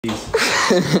It's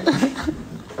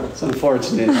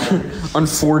unfortunate.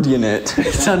 Unfortunate.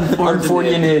 It's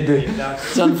unfortunate.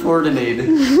 It's unfortunate.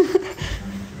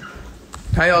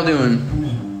 How y'all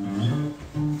doing?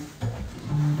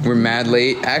 We're mad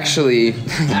late. Actually,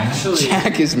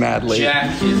 Jack is mad late.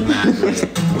 Jack is mad late.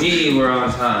 We were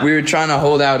on time. We were trying to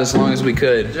hold out as long as we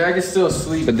could, Jack is still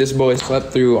asleep. but this boy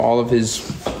slept through all of his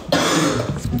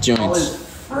joints.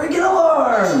 Freaking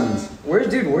alarms!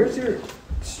 Where's your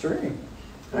string?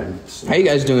 How you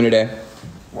guys doing today?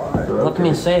 Why? Let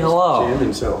me say hello.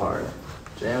 Jamming so hard.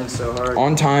 Jamming so hard.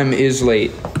 On time is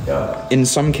late. In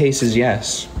some cases,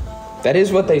 yes. That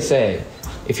is what they say.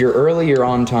 If you're early, you're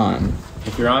on time.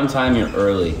 If you're on time, you're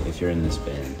early. If you're in this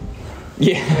band.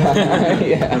 Yeah.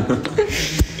 Yeah.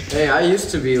 Hey, I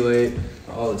used to be late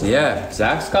all the time. Yeah,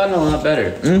 Zach's gotten a lot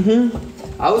better.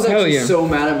 I was Hell actually yeah. so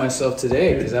mad at myself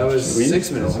today because I was 6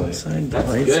 minutes late.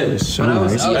 That's good. That's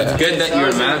good that you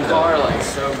were mad car, though. like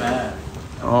so mad.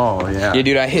 Oh, yeah. Yeah,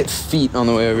 dude, I hit feet on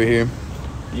the way over here.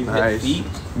 You Nice. hit feet?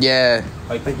 Yeah.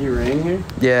 Like you ran here?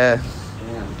 Yeah.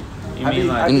 You mean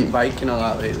like... I've been biking a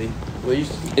lot lately. Will you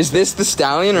Is this the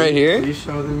stallion right here?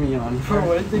 show them me on?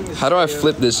 How do I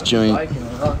flip this joint?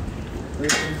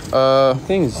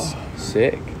 Thing's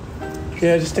sick.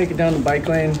 Yeah, just take it down the bike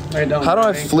lane, right down. How do the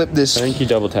I bank. flip this? I think you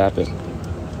double tap it.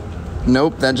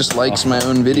 Nope, that just likes my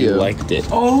own video. You liked it.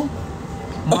 Oh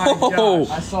my Oh,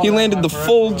 gosh! I saw he that landed my the first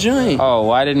full one. joint. Oh,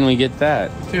 why didn't we get that?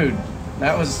 Dude,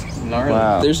 that was gnarly.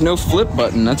 Wow. There's no flip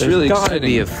button. That's really gotta exciting.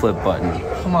 be a flip button.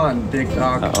 Come on, big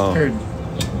dog. Uh-oh.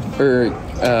 Or,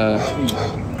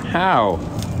 How?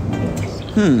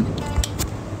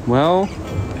 Well,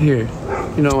 here,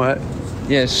 you know what?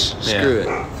 yes, screw it.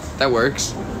 That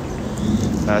works.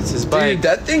 that's his bike. Dude,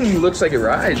 that thing looks like it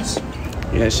rides.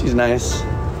 Yeah, she's nice.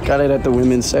 Got it at the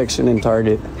women's section in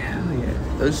Target. Hell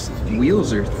yeah. Those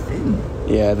wheels are thin.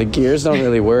 Yeah, the gears don't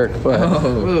really work, but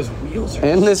those wheels are.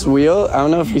 and this wheel, I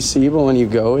don't know if you see, but when you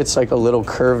go, it's like a little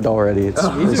curved already. It's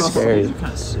really scary.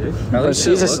 But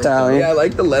she's a stallion. Yeah, I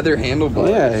like the leather handlebars.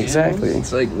 Yeah, exactly.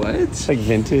 It's like, what? It's like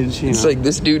vintage, you It's know. like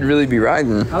this dude really be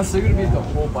riding. How sick would it be if the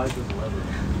whole bike was leather?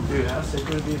 Dude, how sick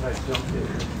would it be if I jumped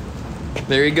it?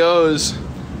 There he goes.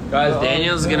 Guys,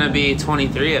 Daniel's gonna be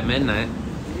 23 at midnight.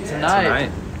 Tonight.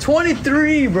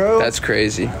 23, bro. That's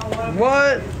crazy.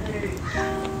 What?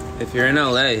 If you're in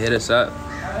LA, hit us up.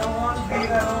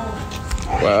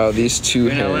 Wow, these two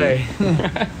In LA.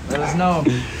 hang. Let us know.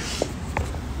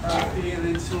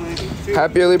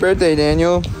 Happy early birthday,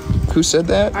 Daniel. Who said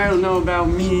that? I don't know about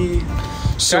me.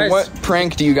 So Guys- what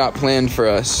prank do you got planned for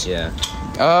us? Yeah.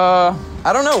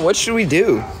 I don't know. What should we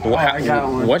do? I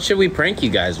got one. What should we prank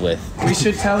you guys with? We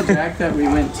should tell Jack that we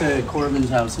went to Corbin's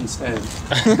house instead.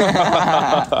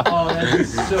 Oh,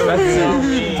 that's so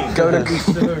mean. Go to.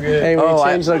 Hey, we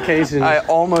changed locations. I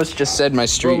almost just said my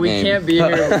street we name. can't be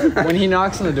here. When he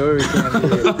knocks on the door, we can't be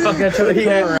here. We gotta tell the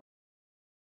camera.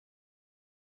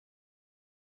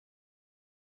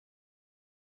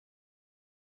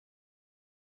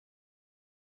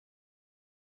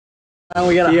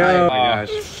 We gotta hide. Oh my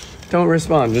gosh. Don't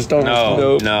respond. Just don't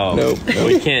respond. No.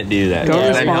 We can't do that. Don't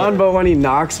Yeah. respond, but when he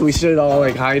knocks, we should all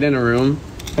like hide in a room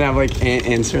and have like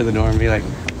answer the door and be like,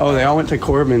 "Oh, they all went to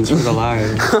Corbin's for the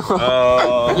live."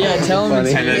 Oh. Yeah, tell him. And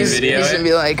then He's video gonna it?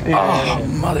 be like, oh,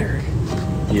 mother.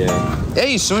 Yeah.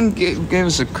 Hey, someone gave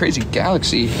us a crazy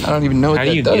galaxy. I don't even know what How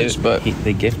do that you does, give? but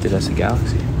They gifted us a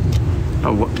Galaxy.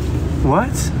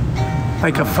 What?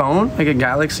 Like a phone? Like a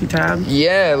Galaxy Tab?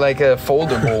 yeah, like a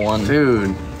foldable one.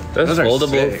 Dude. Those Those are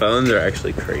foldable sick. phones are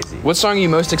actually crazy. What song are you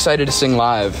most excited to sing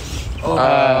live?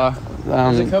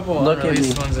 There's a couple look at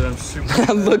me. ones that I'm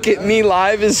super. Look at Me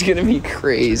live is gonna be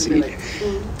crazy.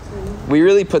 We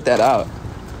really put that out.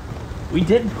 We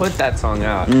did put that song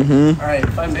out. All right,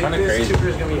 if I make Kinda this, crazy.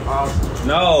 Super's gonna be awesome.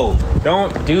 No,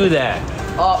 don't do that.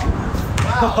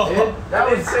 That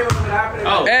would say what would happen.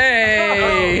 Oh.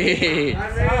 Hey! I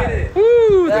made it.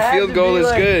 Woo! The That had field to goal be, is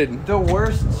like, good. The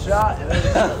worst shot.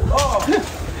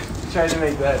 Tried to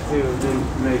make that too.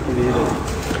 Didn't make it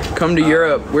either. Come to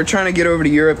Europe. We're trying to get over to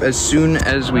Europe as soon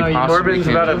as we possibly Corbin's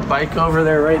can. about to bike over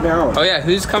there right now. Oh yeah,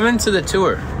 who's coming to the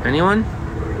tour? Anyone?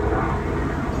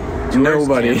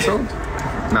 Nobody.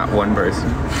 Not one person.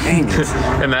 Dang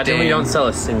it. Imagine we don't sell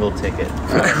a single ticket.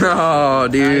 Oh,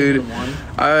 dude.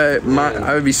 I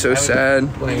would be so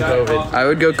sad. Blame COVID. I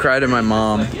would go cry to my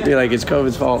mom. Be like, it's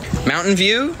COVID's fault. Mountain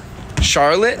View,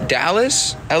 Charlotte,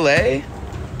 Dallas, LA,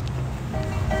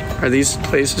 Are these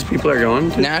places people are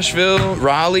going to? Nashville,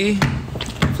 Raleigh,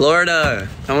 Florida,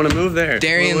 I want to move there.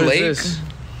 Darien What is Lake. this?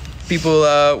 People,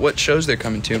 what shows they're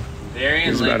coming to? Darien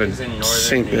He's Lake about to is in northern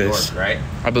sink New this. York, right?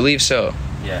 I believe so.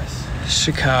 Yes.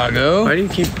 Chicago. Why do you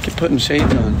keep putting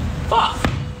shades on?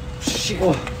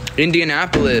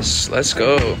 Indianapolis. Let's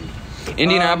go.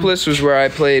 Indianapolis was where I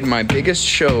played my biggest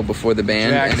show before the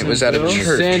band, and it was at a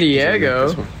church. San Diego.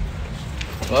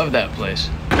 Love that place.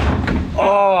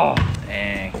 Oh,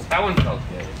 dang. That one felt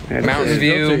good. Mountain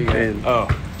View. Oh.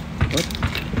 What?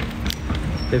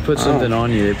 They put something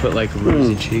on you. They put like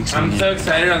rosy cheeks on I'm you. so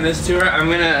excited on this tour. I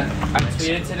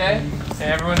tweeted today. Say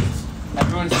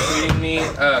everyone's tweeting me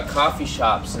coffee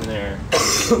shops in their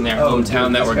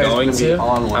hometown that we're going to.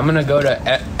 I'm gonna go to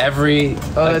every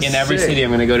in every city.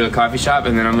 I'm gonna go to a coffee shop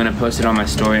and then I'm gonna post it on my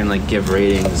story and like give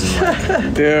ratings. And,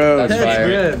 like, Dude, that's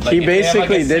fire. like, he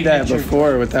basically did that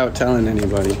before without telling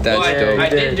anybody. That's dope. I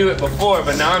did do it before,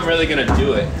 but now I'm really gonna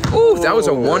do it. Ooh, that was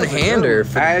a one-hander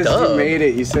for the As dub. you made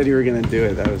it, you said you were gonna do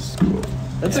it. That was cool.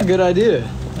 That's a good idea.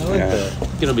 I like that.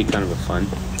 It'll be kind of a fun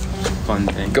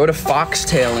thing. Go to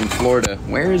Foxtail in Florida.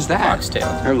 Where is that? Foxtail.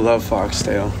 I love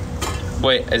Foxtail.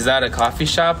 Wait, is that a coffee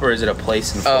shop or is it a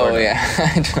place in Florida? Oh yeah,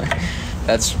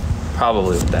 that's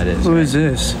Probably what that is. Who is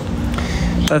this?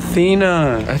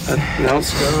 Athena. No,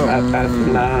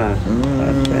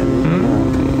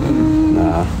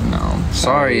 Nah. no.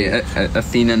 Sorry,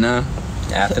 Athena.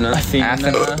 Athena.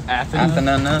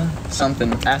 Athena.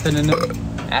 Something.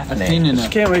 Athena.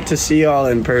 Can't wait to see y'all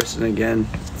in person again.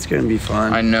 It's gonna be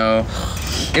fun. I know.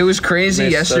 It was crazy.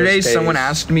 Miss Yesterday, those days. someone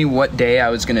asked me what day I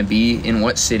was gonna be in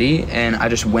what city, and I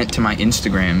just went to my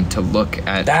Instagram to look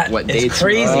at what dates. It's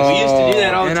crazy. We used to do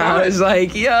that all the And time. I was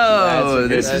like, yo,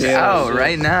 this is feeling. out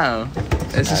right now.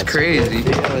 This is crazy.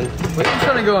 We're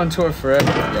trying to go on tour forever,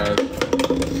 guys.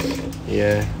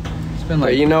 Yeah. It's been But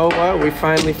like you know what? We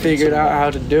finally figured out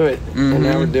how to do it, and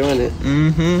now we're doing it.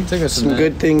 Mm-hmm. took us Some a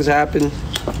good things happened,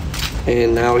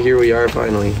 and now here we are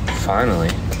finally. Finally.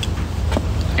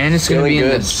 And it's gonna Feeling be in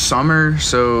the good. summer,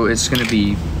 so it's gonna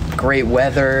be great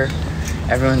weather.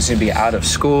 Everyone's gonna be out of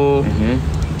school.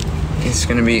 It's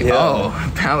gonna be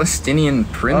Palestinian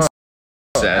princess.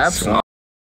 absolutely.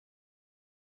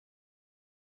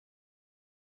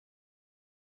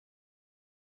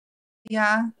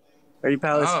 Yeah, Are you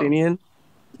Palestinian?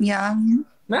 yeah.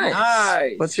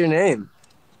 Nice. What's your name?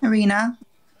 Arena.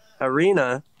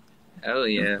 Arena. Hell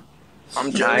yeah. I'm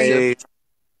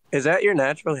Is that your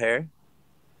natural hair?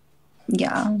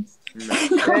 Yeah.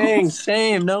 Dang,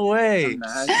 same. No way. This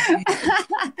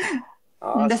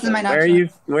is my Awesome. natural.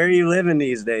 Where are you living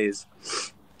these days?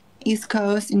 East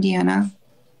Coast, Indiana.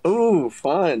 Ooh,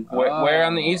 fun. Where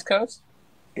on the East Coast?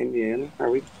 Indiana. Are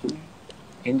we?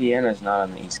 Indiana's not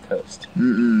on the East Coast.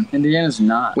 Indiana's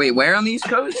not. Wait, where on the East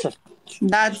Coast?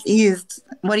 That's East.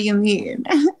 What do you mean?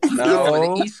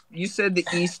 No. The East, you said the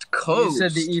East Coast. You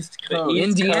said the East The Coast.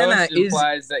 East Indiana Coast is-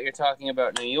 implies that you're talking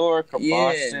about New York or Yeah.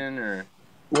 Boston or.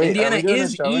 Wait, Indiana are we doing a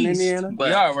is show in East, Indiana? but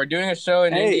Yeah, we're doing a show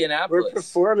in Hey, Indianapolis. we're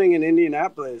performing in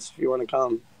Indianapolis. If you want to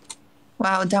come.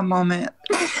 Wow, dumb moment.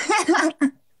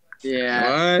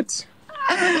 Yeah. what?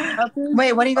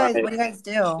 Wait, what do you guys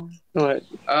do? What?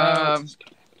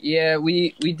 Yeah,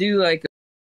 we do like.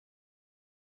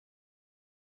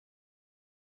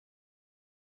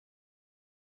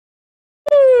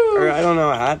 Or I don't know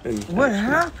what happened. What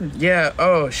happened? Yeah.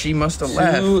 Oh, she must have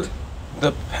left. To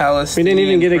the We Palestinian didn't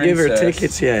even get to give her princess.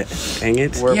 tickets yet. Dang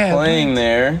it. We're Yeah, playing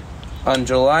there on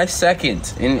July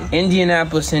 2nd in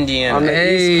Indianapolis, Indiana. On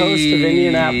the East Coast of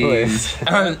Indianapolis.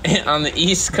 on the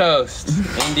East Coast,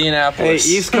 Hey, Indianapolis.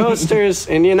 East Coasters,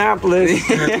 Indianapolis.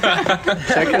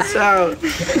 Check us out.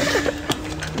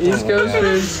 East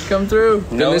Coasters, come through.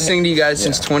 Been listening to you guys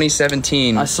since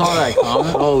 2017. I saw that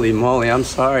comment. Holy moly, I'm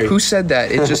sorry. Who said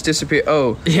that? It just disappeared.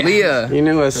 Oh, Leah. You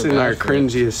knew us in our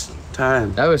cringiest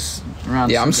time. That was around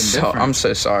Yeah, I'm something so different. I'm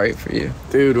so sorry for you.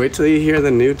 Dude, wait till you hear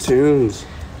the new tunes.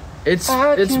 It's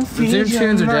the new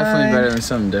tunes are definitely better than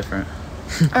something different.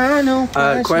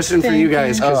 Question for you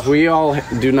guys, because we all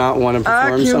do not want to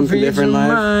perform something different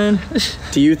live.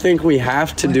 Do you think we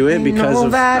have to do it because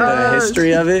of the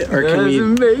history of it, or can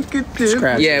we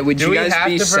scratch Yeah, it? would Do you we guys have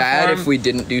be to sad perform- if we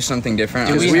didn't do something different?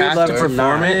 Do I'm we just- would have love to to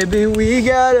perform not. it? Maybe we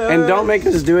got And don't make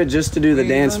us do it just to do the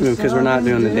dance move, because we're not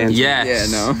doing the dance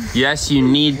Yes. Yeah, no. Yes, you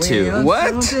need to.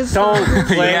 What? move. Don't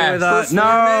play Yes. with us.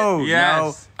 No, Yes.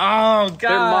 no. Oh God. They're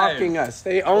mocking us.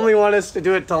 They only want us to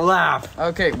do it to laugh.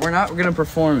 Okay, we're not gonna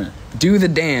perform it. Do the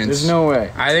dance. There's no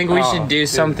way. I think we Oh, should do dude.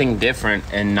 something different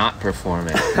and not perform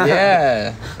it.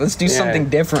 Yeah. Let's do something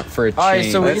different for a change. All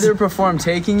right, so we Let's- either perform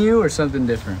 "Taking You" or something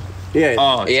different. Yeah.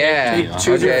 Oh Yeah. thank you.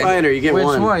 Choose your okay. fighter. You get Which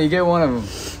one. one? You get one of them.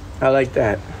 I like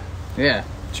that. Yeah,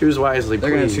 Choose wisely, they're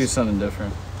gonna please. choose something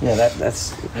different. Yeah,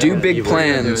 that's Do evil. big They're gonna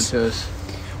do it plans. to us.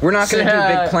 We're not gonna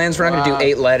do big plans. We're not gonna do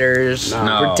 8 letters.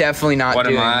 No. We're definitely not What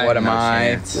doing am I? What Am No I?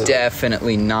 chance.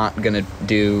 Definitely not gonna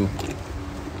do.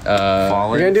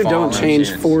 Fallen, We're gonna do fallen Don't Change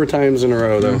chance. 4 times in a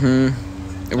row, though.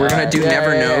 We're gonna do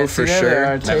Never Know for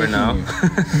sure. Never know.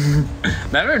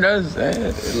 Never knows.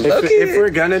 If we're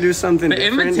gonna do something The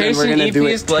different, then we're invitation gonna do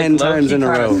EP it is, like, 10 times in a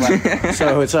row. low-key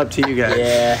So it's up to you guys.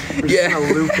 Yeah.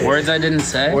 Words I didn't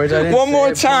say. One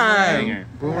more time.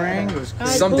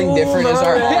 Something different is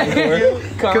our encore.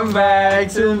 Come back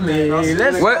to me.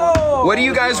 Let's go. What do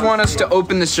you guys want us to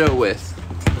open the show with?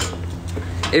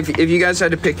 If you guys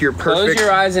had to pick your Close perfect. your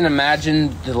eyes and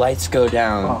imagine the lights go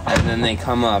down and then they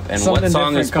come up and Something what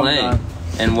song different is comes playing on.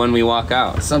 and when we walk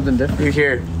out. Something different. You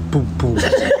hear?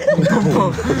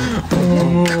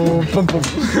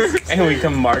 And we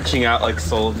come marching out like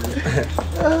soldiers.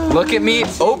 Look at me.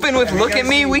 Open with "Look at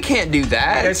me." We can't do You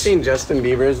guys that. seen Justin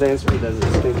Bieber's dance where he does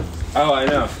this thing? Oh, I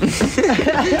know.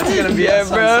 It's gonna be us,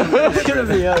 bro. It's gonna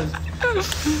be us.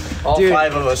 All Dude.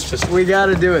 5 of us just. We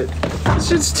gotta do it. This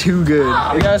shit's too good.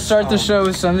 We gotta start the show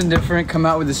with something different. Come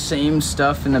out with the same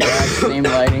stuff in the back, same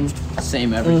lighting,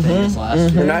 same everything as last We're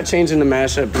year. not changing the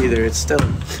mashup either. It's still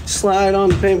slide on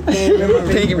the pimp.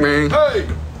 Pinky ring.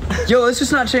 Yo, let's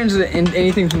just not change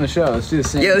anything from the show. Let's do the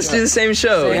same. Yeah, let's do the same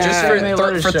show, Same just Family for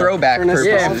Letters show. throwback For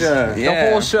purposes. nostalgia. the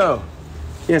whole show.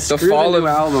 Yeah, screw fall the new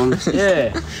of- album.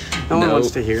 Yeah, No one No.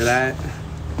 wants to hear that.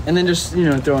 and then just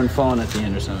throw in Fallen at the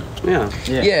end or something. Yeah.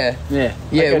 Yeah, Yeah,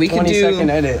 yeah, Like a we can 20-second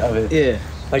do. edit of it. yeah.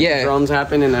 Like Yeah. the drums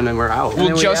happen and then we're out. We'll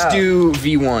then we just out. do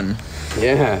V1.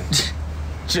 Yeah.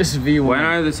 Just V1. When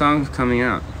are the songs coming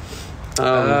out?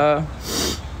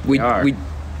 We are. we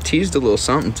teased a little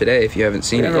something today. If you haven't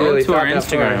seen we it never yet. really to our thought that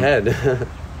far Instagram. ahead.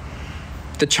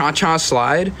 The Cha-Cha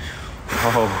Slide.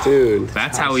 Oh, Dude.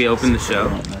 that's how we open the show.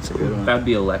 That's a good one. That'd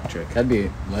be electric. That'd be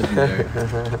legendary.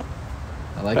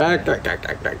 I like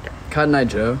that. Cotton Eye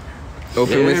Joe.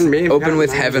 Open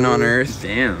with Heaven on Earth.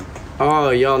 Damn,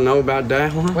 Oh, y'all know about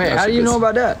that one? Wait, how do you know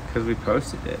about that? because we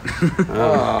posted it.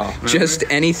 Just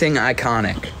anything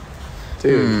iconic.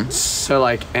 Dude. So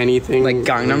like anything Like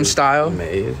Gangnam Style?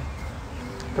 made.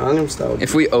 Gangnam Style.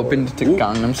 If we opened to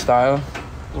Gangnam Style.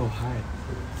 Oh, hi.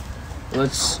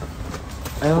 Let's.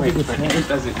 I don't think it's him. It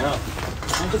doesn't know.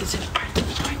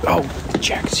 Oh,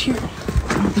 Jack's here.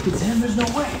 It's him. There's no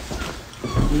way.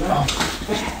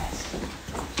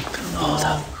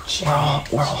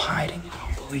 We're all hiding.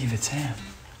 I don't believe it's him.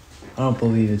 I don't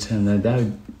believe it's him. That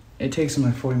would. It takes him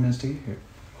like 40 minutes to get here.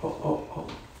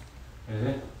 Is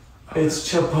it?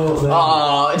 It's Chipotle.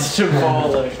 Oh, it's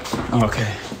Chipotle.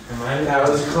 Okay. That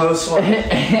was a close one.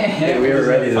 Yeah, we were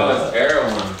ready though. Oh, it's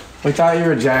Errol. We thought you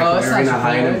were Jack. Oh, We it's were not gonna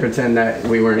hide Chipotle. and pretend that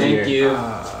we weren't here. Thank you.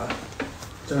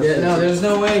 Yeah, no, there's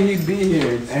no way he'd be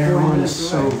here. It's 40 Everyone minutes is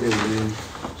so away. good, dude.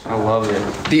 I love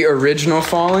it. The original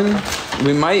Fallen.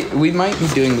 We might be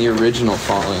doing the original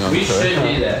Fallen on We tour. should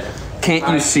do that. Can't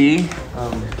you see?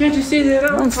 Can't you see that?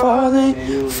 I'm falling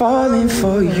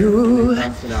for you.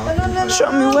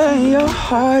 Show me where your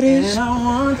heart is.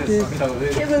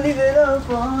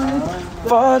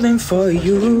 Falling for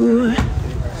you.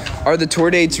 Are the tour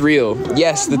dates real?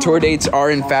 Yes, the tour dates are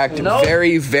in fact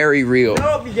very, very real.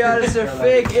 Nope, you got us. They're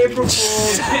fake April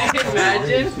Fools.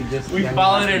 Imagine we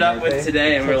followed it up with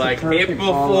today and we're like, April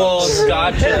Fools,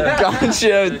 gotcha.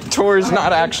 Gotcha. Tour's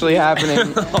not actually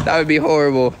happening. That would be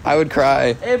horrible. I would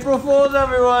cry. April Fools,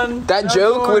 everyone. That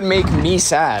joke would make me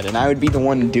sad, and I would be the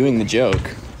one doing the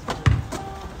joke.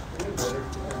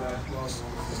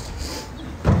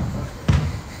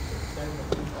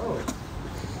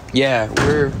 Yeah,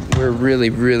 we're really,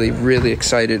 really, really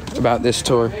excited about this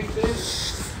tour.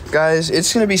 Guys,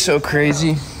 it's gonna be so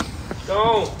crazy.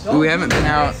 Don't. We haven't been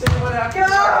out.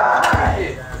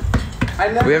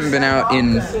 We haven't been out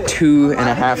in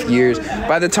 2.5 years.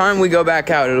 By the time we go back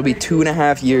out, it'll be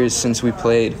 2.5 years since we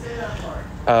played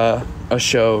a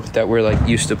show that we're like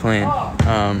used to playing.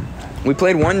 We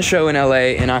played one show in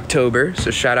LA in October,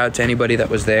 so shout out to anybody that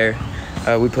was there.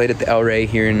 We played at the El Rey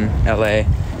here in LA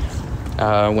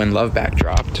when Love Back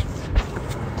dropped.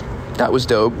 That was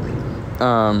dope.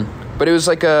 But it was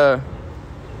like a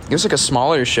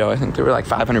smaller show. I think there were like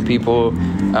 500 people.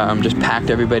 Just packed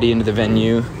everybody into the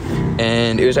venue.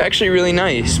 And it was actually really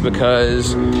nice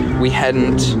because we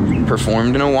hadn't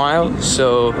performed in a while.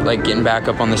 So like getting back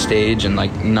up on the stage and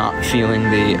like not feeling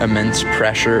the immense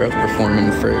pressure of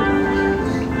performing for,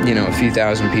 a few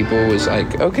thousand people was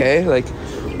like, okay, like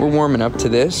we're warming up to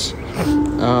this.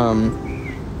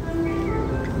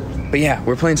 But yeah,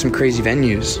 we're playing some crazy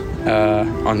venues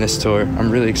on this tour.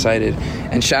 I'm really excited.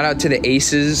 And shout out to the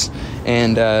Aces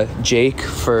and Jake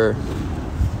for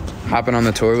hopping on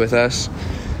the tour with us.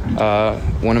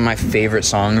 One of my favorite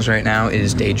songs right now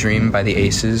is Daydream by the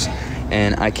Aces,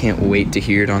 and I can't wait to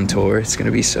hear it on tour. It's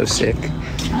gonna be so sick.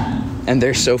 And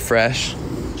they're so fresh.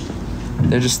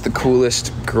 They're just the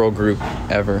coolest girl group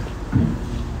ever.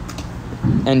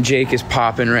 And Jake is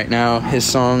popping right now. His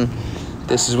song,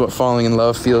 This Is What Falling in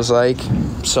Love Feels Like.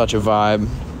 Such a vibe.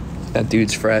 That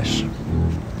dude's fresh.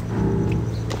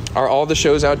 Are all the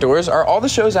shows outdoors? Are all the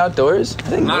shows outdoors? I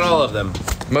think Not all of them.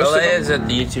 most LA of them. is at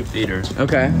the YouTube Theater.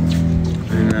 Okay.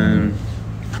 And then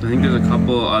I think there's a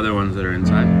couple other ones that are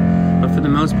inside. But for the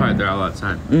most part, they're all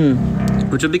outside.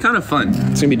 Which would be kind of fun.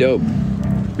 It's gonna be dope.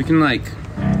 We can like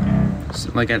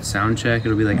at sound check,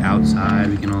 it'll be like outside.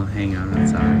 We can all hang out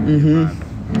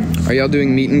outside. Are y'all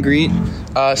doing meet and greet?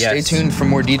 Stay Yes. tuned for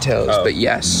more details. Oh. But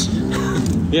yes,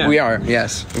 Yeah. we are.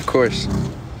 Yes, of course.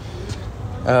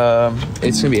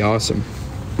 It's gonna be awesome.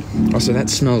 Also, that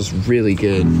smells really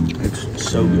good. It's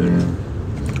so good.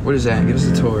 What is that? Give us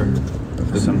a tour.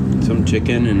 Some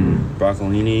chicken and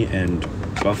broccolini and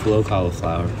buffalo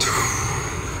cauliflower.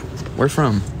 Where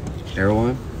from?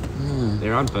 Erewhon.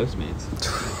 They're on Postmates.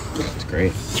 It's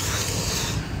great.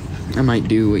 I might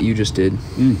do what you just did.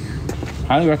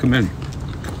 Highly recommend.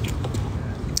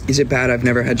 Is it bad? I've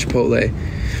never had Chipotle.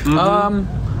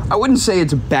 I wouldn't say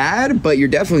it's bad, but you're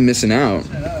definitely missing out.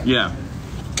 Yeah.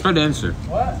 Good answer.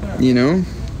 You know?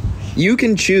 You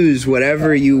can choose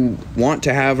whatever you want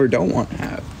to have or don't want to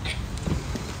have.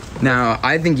 Now,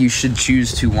 I think you should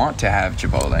choose to want to have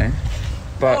Chipotle.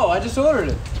 But Oh, I just ordered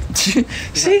it.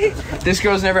 see? This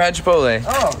girl's never had Chipotle.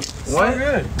 Oh, so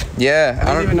good. Yeah, I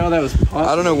didn't even know that was possible.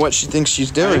 I don't know what she thinks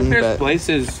she's I doing, think there's but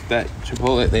places that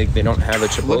Chipotle they don't have a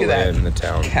Chipotle Look at that. in the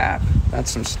town. cap. That's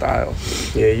some style.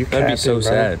 Yeah, you That'd be capping, so bro.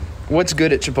 sad. What's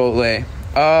good at Chipotle?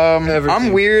 I'm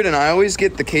Everything. weird and I always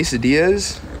get the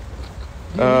quesadillas.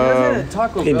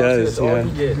 Taco He Bell, does, that's all yeah.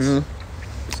 he gets.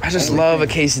 I just love a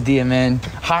quesadilla, man.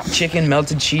 Hot chicken,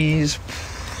 melted cheese,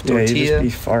 Yeah, you tortilla.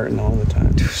 just be farting all the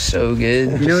time. So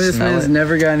good. You know this Smell man's it.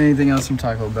 never gotten anything else from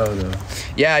Taco Bell though.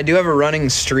 Yeah, I do have a running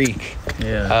streak.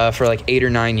 Yeah. For like 8 or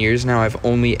 9 years now, I've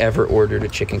only ever ordered a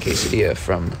chicken quesadilla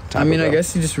from Taco I mean, Bell. I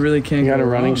guess you just really can't. You got go a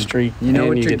running wrong. streak. You know and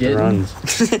what you you're get the getting. runs.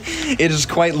 It is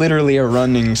quite literally a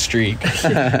running streak.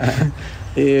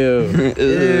 Ew.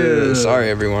 Ew. Sorry,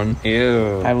 everyone.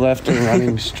 Ew. I left a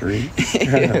running streak.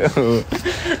 Ew.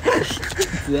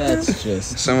 That's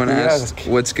just. Someone Yes. asked,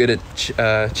 what's good at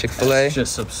Chick-fil-A? That's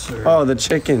just absurd. Oh, the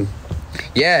chicken.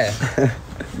 Yeah.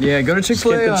 Yeah, go to Just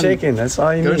Chick-fil-A. get the on, chicken. That's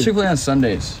all you Go to need. Chick-fil-A on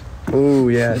Sundays. Ooh,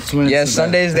 yeah. That's when it's Yeah, the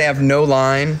Sundays they have no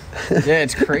line. best. Yeah,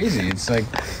 it's crazy. It's like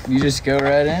you just go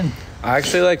right in. I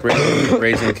actually like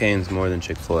Raising Cane's more than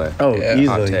Chick-fil-A. Oh, Yeah,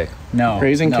 Hot easily. take. No.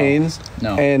 Raising no, Cane's.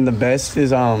 No. And the best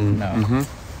is no. Nope.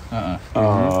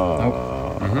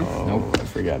 I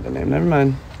forgot the name. Never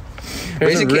mind.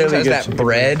 There's Raising a Cane's really has good that chicken.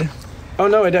 bread. Oh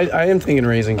no, I am thinking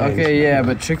Raising Cane's. Okay, yeah,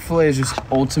 but Chick-fil-A is just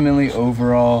ultimately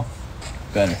overall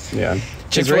better. Yeah.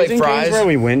 Chick-fil-A Is Raising fries. Cane's where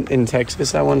we went in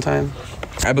Texas at one time?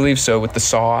 I believe so, with the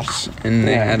sauce. And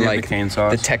they Yeah, had the like cane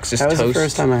sauce. the Texas That was toast the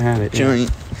first time I had it. Yeah.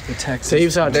 joint. The Texas.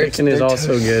 Dave's hot They're- chicken is they're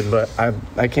also good, but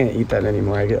I can't eat that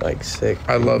anymore. I get like sick.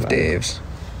 I love Dave's.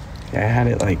 Yeah, I had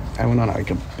it like I went on like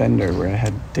a bender where I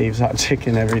had Dave's hot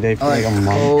chicken every day for like a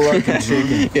month. Cluck and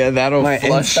chicken. Yeah, that'll My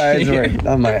flush insides you. were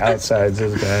on my outsides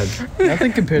is bad.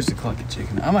 Nothing compares to Cluck and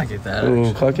chicken. I might get that. Ooh,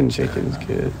 actually. clucking chicken's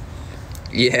good.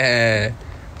 Yeah.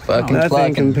 Fucking Nothing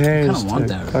clucking. compares Kinda want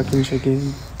to that right clucking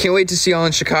chicken. Can't wait to see y'all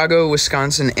in Chicago,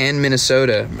 Wisconsin, and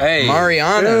Minnesota. Hey.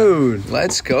 Mariana. Dude.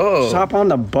 Let's go. Just hop on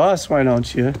the bus, why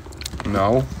don't you?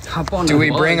 No. Hop on Do the we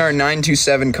bus. bring our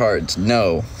 927 cards?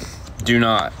 No. Do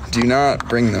not. Do not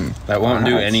bring them. That won't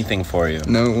do Nice. anything for you.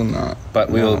 No, it will not.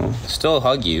 But we will No. still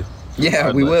hug you.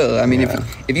 Yeah, we regardless. will. I mean, Yeah.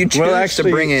 if you choose We'll to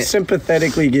actually bring it.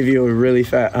 sympathetically give you a really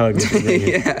fat hug. If you bring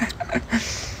it. Yeah.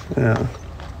 Yeah.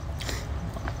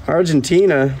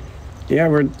 Argentina. Yeah,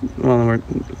 we're not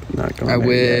going. I there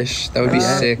wish. That would be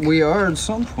sick. We are at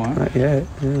some point. Yet. Not yet.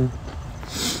 Yeah.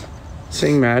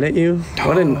 Sing Mad at You?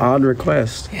 What an odd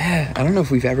request. Yeah, I don't know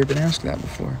if we've ever been asked that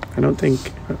before. I don't think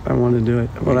I want to do it.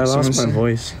 Well, I lost my Someone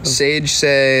voice. so. Sage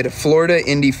said Florida,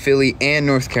 Indy, Philly, and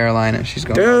North Carolina. She's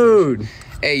going. Dude,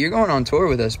 Hey, you're going on tour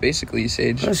with us, basically,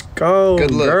 Sage. let's go, Good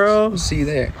luck. girl. We'll see you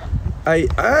there.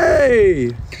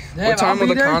 Hey. What time will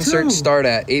the concert start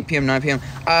at? 8 p.m., 9 p.m.?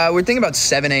 We're thinking about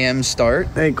 7 a.m. start.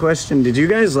 Hey, question. Did you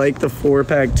guys like the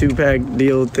 4-pack, 2-pack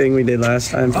deal thing we did last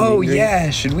time? Oh, yeah.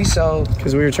 Should we sell?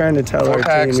 Because we were trying to tell our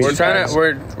 4-packs, team.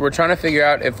 We're trying to figure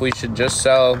out if we should just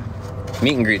sell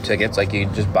meet and greet tickets, like you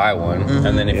just buy one,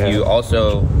 and then if Yeah. you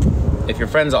also, if your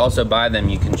friends also buy them,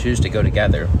 you can choose to go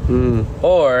together.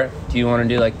 Or do you want to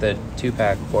do like the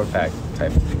 2-pack, 4-pack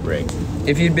type rig.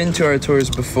 If you'd been to our tours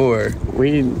before,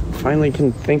 we finally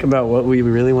can think about what we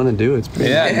really want to do. It's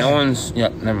pretty No one's. Yeah,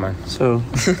 never mind. So,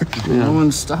 no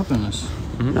one's stopping us.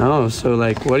 No, so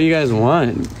like, what do you guys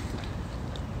want?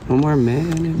 One more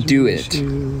man. Do it.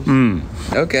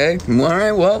 Okay. All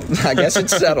right. Well, I guess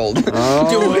it's settled. Do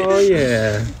it.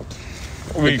 Yeah.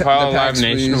 We call Live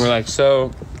Nation. We're like,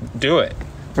 so do it.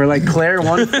 We're like, Claire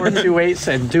 1428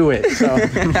 said, do it. So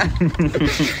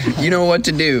you know what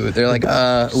to do. They're like,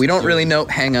 we don't really know.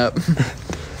 Hang up.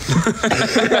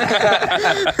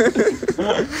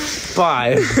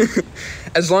 Bye.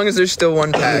 As long as there's still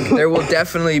one pack, there will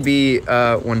definitely be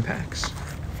 1 packs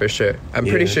for sure. I'm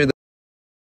pretty sure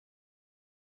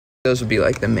those would be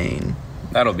like the main.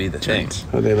 That'll be the thing.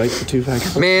 Oh, they like the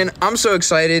 2-pack. Man, I'm so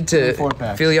excited to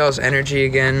 4-packs. feel y'all's energy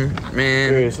again,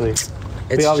 man. Seriously. It's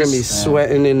We all gonna be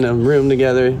sweating in the room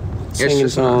together, singing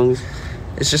songs.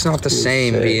 It's just not the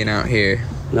same sick. being out here.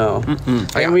 No.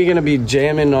 And we gonna be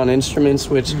jamming on instruments,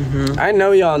 which I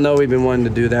know y'all know we've been wanting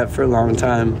to do that for a long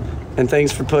time. And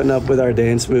thanks for putting up with our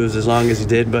dance moves as long as you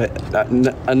did, but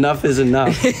enough is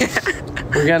enough.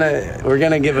 We're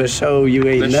gonna give a show you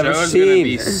ain't never show's seen. gonna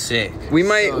be sick. We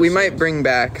might bring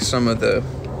back some of the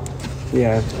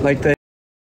like the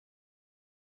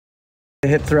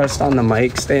hip thrust on the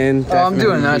mic stand. Oh, I'm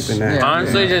doing that. Keeping Yeah.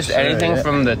 Honestly, just anything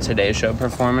from the Today Show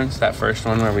performance, that first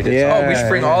one where we did. Yeah. Oh, we should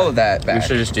bring all of that back. We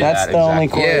should just do That's that. the only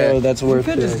exactly. choreo Yeah. that's worth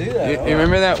Could just doing. do that. You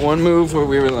remember that one move where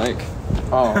we were like,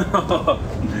 I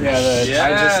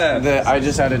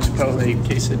just had a Chipotle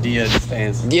quesadilla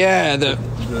stance. yeah, And a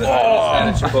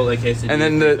Chipotle quesadilla. and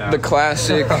then the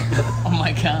classic. Oh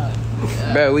my god.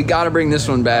 Bro, we gotta bring this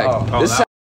one back. This is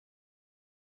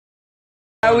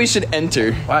how we should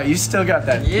enter. Wow, you still got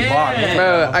that block.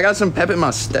 Bro, I got some pep in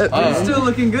my step. man. Still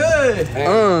looking good.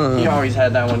 He always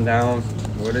had that one down.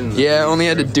 Yeah, I only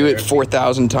had to do it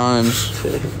 4,000 times.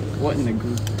 What in the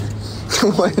group?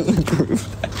 What in the groove?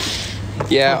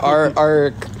 Yeah,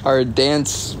 our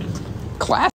dance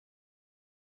classes.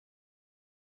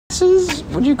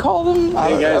 Would you call them?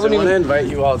 Hey guys, I wouldn't want to even- invite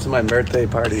you all to my birthday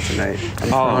party tonight. I'm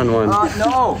throwing one.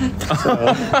 No.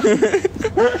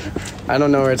 I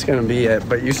don't know where it's gonna be yet,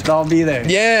 but you should all be there.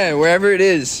 Yeah, wherever it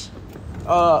is. Should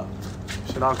all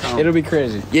come. It'll be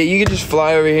crazy. Yeah, you could just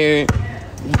fly over here.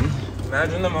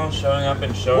 Imagine them all showing up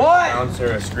and showing the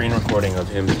announcer a screen recording of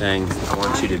him saying, "I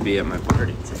want you to be at my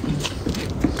party."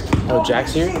 Oh,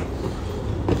 Jack's here?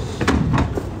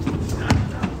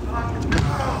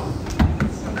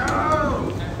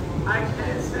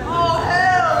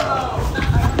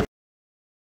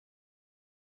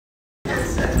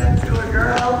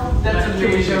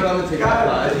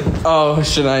 Oh,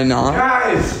 should I not?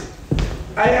 Guys,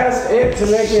 I asked it to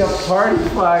make me a party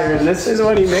flyer, and this is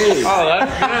what he made. Oh,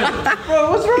 that's good.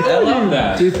 Bro, what's wrong? I love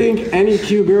that. Do you think any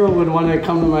cute girl would want to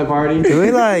come to my party? Do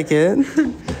we like it?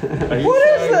 What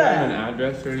is that? An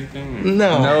address or anything?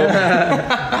 No.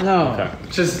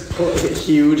 Just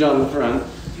huge on the front.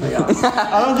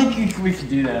 I don't think we could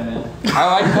do that, man. I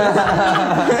like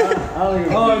that.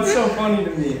 Oh, it's so funny to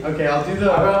me. Okay, I'll do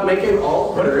the. How about making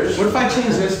all What if I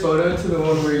change this photo to the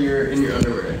one where you're in your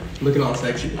underwear, looking all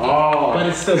sexy? Oh. But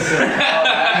it's still sick.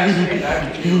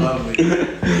 That'd be lovely.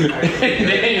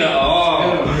 Daniel,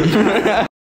 oh.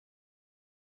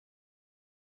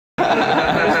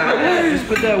 Just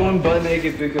put that one butt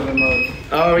naked pic of him up.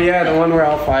 Oh yeah, the one where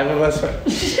all 5 of us are.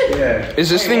 Yeah. Is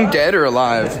this thing dead or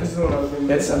alive?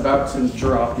 It's about to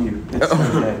drop you. It's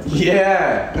dead.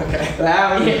 Yeah. Okay.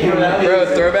 That Bro,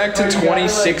 throwback to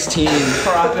 2016.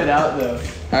 Crop it out though.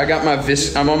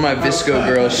 I'm on my Visco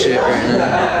girl shit right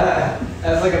now.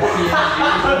 As like a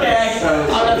PNG. Okay.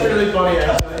 Oh, that's really funny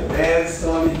actually. Dance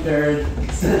 23rd.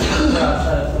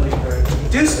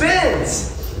 23rd. 2 spins.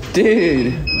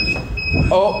 Dude.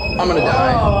 Oh, I'm gonna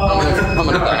die. I'm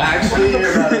gonna die. Actually,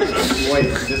 you're about to just wait.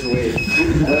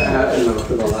 That happened though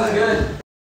for the live.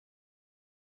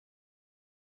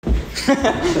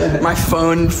 My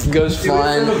phone goes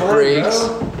flying, breaks.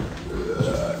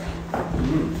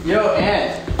 Yo,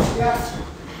 Ant.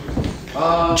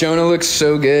 Jonah looks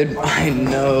so good. I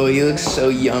know, he looks so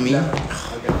yummy.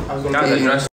 Got the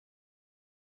dress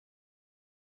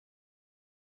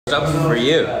up for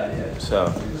you.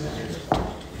 So.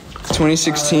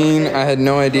 2016, I had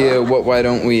no idea what Why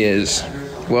Don't We is.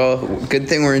 Well, good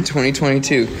thing we're in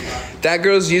 2022. That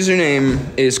girl's username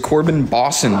is Corbin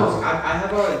Bosson.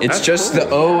 It's just the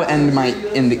O and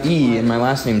the E and my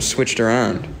last name switched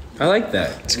around. I like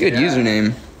that. It's a good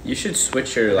username. You should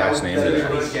switch your last name to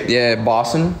that. Yeah,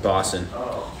 Bosson. Dawson.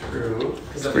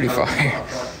 It's pretty fire.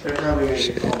 They're probably gonna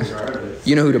get called garbage.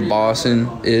 You know who the Boston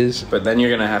is? But then you're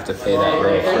gonna have to pay that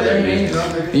girl for their name.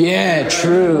 Yeah,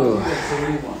 true.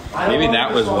 Maybe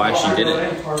that was why she did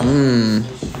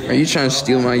it. Are you trying to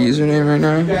steal my username right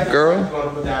now, girl?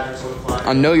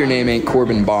 I know your name ain't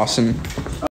Corbin Boston.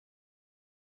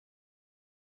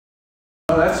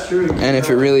 Oh, that's true. And if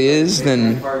it really is,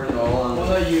 then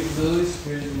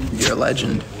you're a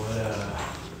legend.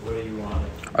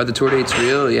 Are the tour dates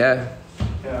real? Yeah.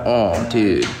 Oh,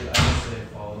 dude.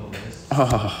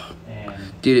 Oh.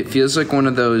 Dude, it feels like one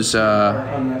of those,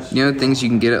 things you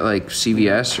can get at like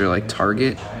CVS or like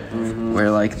Target, where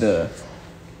like the,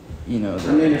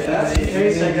 if that's the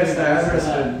case, I guess the address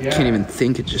would, can't even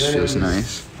think, it just feels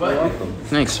nice.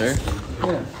 Thanks, sir.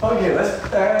 Okay, let's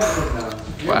put the address down.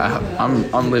 Wow,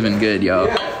 I'm living good, y'all.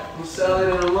 We'll sell it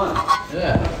in a month.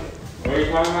 Yeah. What are you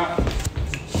talking about?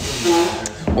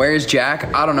 Where's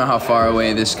Jack? I don't know how far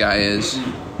away this guy is.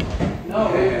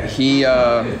 He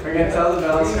We're gonna tell the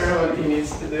bouncer what he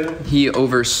needs to do. he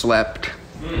overslept.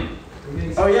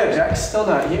 Oh yeah, Jack's still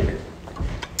not here.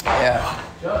 Yeah.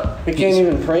 We can't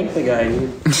even prank the guy.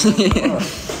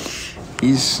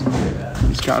 He's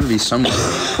got to be somewhere.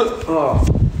 Oh.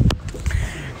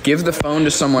 Give the phone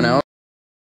to someone else.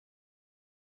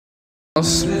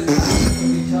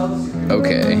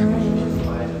 Okay.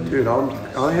 Dude,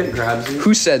 I'll hit grabs you.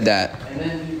 Who said that?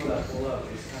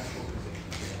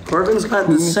 Corbin's got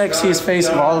the sexiest face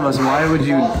of all of us. Why would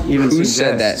you even Who suggest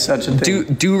said that? such a thing?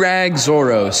 Durag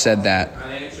Zorro said that.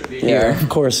 Yeah, of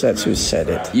course that's who said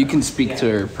it. You can speak to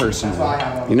her personally.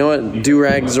 You know what,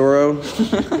 Durag Zorro?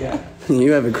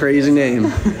 You have a crazy name.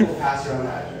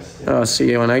 Oh,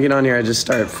 see, when I get on here, I just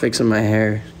start fixing my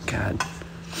hair. God.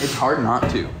 It's hard not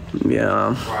to.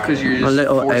 Yeah. Because you're A just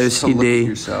little forced to look at OCD.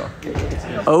 yourself.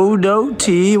 Odo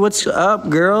T, what's up,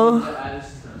 girl?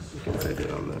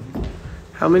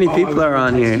 How many people are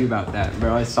on You here? about that,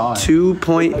 bro. I saw it.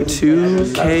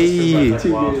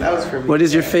 2.2K. What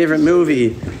is your favorite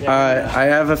movie? I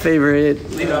have a favorite.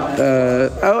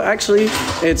 Actually,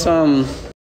 it's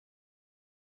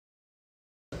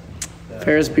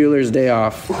Ferris Bueller's Day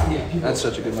Off. That's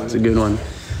such a good one. It's a good one.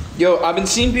 Yo, I've been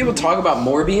seeing people talk about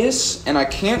Morbius, and I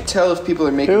can't tell if people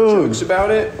are making Dude. jokes about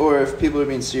it or if people are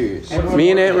being serious. Me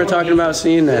and Ant were talking about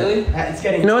seeing that.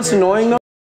 You know what's annoying though?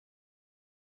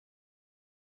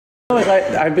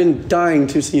 I've been dying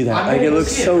to see that. Like, it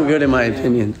looks so good in my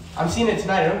opinion. I'm seeing it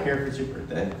tonight. I don't care if it's your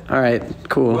birthday. All right,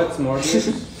 cool. What's Morbius?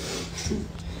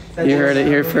 You heard it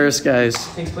here first, guys.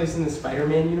 Takes place in the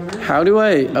Spider-Man universe. How do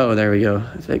I? Oh, there we go.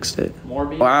 I fixed it.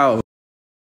 Morbius. Wow.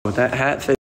 That hat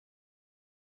fit.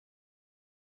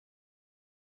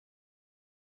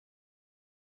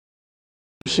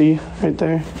 See, right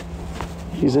there.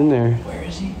 He's in there. Where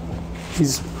is he?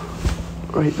 He's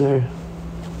right there.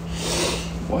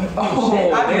 What?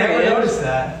 Oh, I've never noticed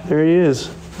that. There he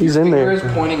is. He's in Finger there. is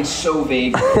pointing so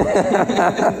vague. Yeah,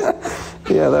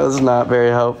 that was not very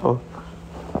helpful.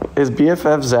 Is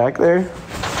BFF Zach there?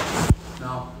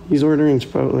 No. He's ordering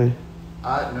Chipotle.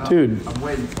 No. Dude. I'm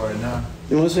waiting for it now.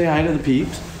 You want to say hi to the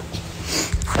peeps?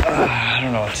 I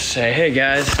don't know what to say. Hey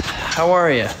guys, how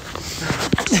are you?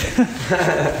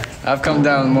 I've come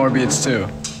down with Morbius too.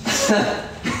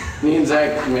 Me and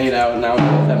Zach made out now.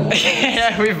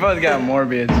 Yeah, we both got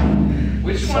Morbius.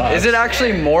 Which one? Is it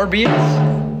actually Morbius?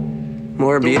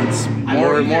 Morbius.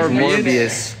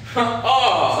 Morbius.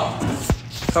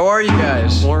 How are you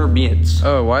guys? Morbius.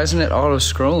 Oh, why isn't it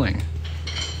auto-scrolling?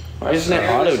 Why isn't it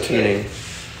auto-tuning?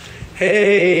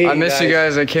 Hey. I miss you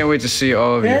guys. I can't wait to see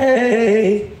all of you.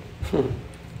 Hey.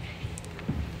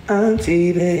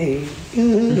 Auntie babe.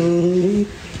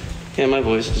 Yeah, my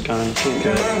voice is gone. Ooh.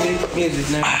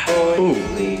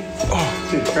 Oh,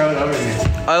 dude, throw it over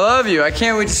here. I love you. I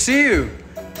can't wait to see you.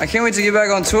 I can't wait to get back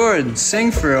on tour and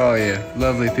sing for all you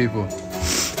lovely people.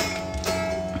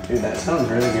 Dude, that sounds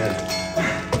really good.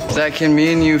 Zach, can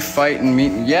me and you fight and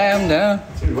meet? Yeah, I'm down.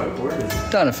 Dude, what word is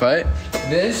it? Down to fight.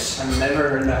 This, I've never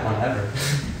heard that one ever.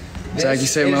 Zach, you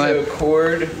saved is my a life.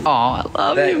 chord Oh, I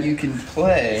love that you can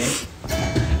play.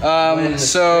 when the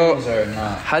So, strings are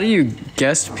not. how do you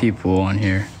guest people on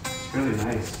here? It's really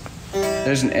nice.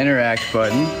 There's an interact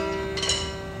button.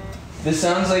 This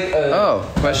sounds like a Oh,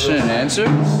 question and answer?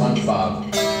 SpongeBob.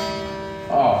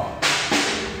 Oh.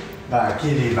 Back,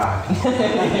 kitty, back.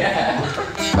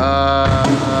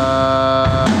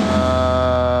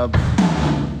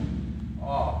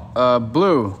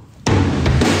 Blue.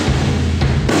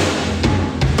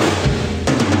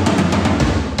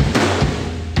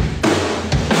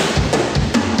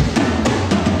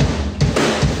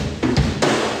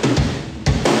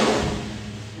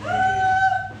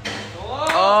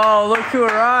 Oh, look who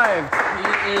arrived.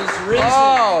 He is risen.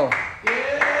 Oh.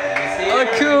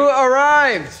 Look who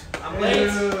arrived. I'm late.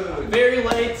 Very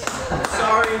late.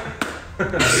 Sorry.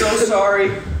 So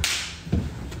sorry.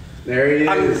 There he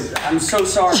is. I'm so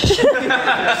sorry.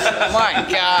 My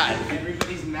God.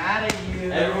 Everybody's mad at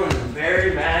you. Everyone's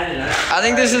very mad at us. I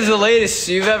think this is the latest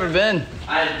you've ever been.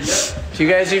 Do you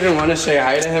guys even want to say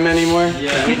hi to him anymore?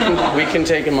 Yeah. We can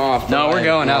take him off. No, we're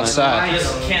going outside.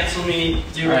 Just cancel me.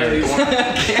 Do whatever you want.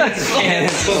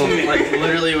 Cancel me. Like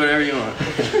literally whatever you want.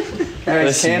 Guys,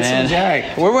 Listen, cancel man.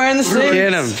 Jack. We're wearing the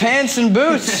Get him. same pants and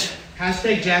boots.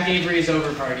 Hashtag Jack Avery's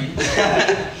over party.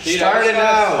 Start it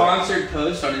out. Sponsored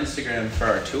post on Instagram for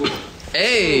our tour.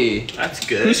 Hey, That's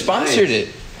good. who sponsored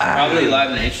it? Probably Live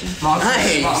Nation.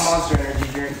 Monster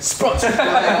energy drink.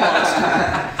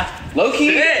 Low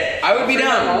key, I would be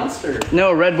down. Monster.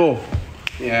 No, Red Bull.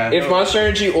 Yeah. If Monster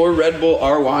Energy or Red Bull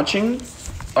are watching,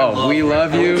 Oh, we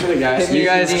love you. To the gas You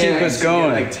guys station, keep I us get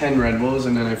going. like 10 Red Bulls,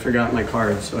 and then I forgot my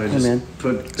card, so I just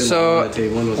put them So, on the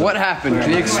table. And was what like, happened?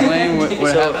 Can you explain what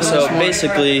happened? So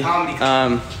basically,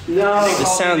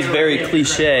 this sounds very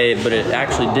cliche, but it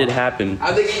actually did happen.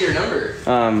 how'd they get your number?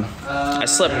 I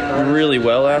slept really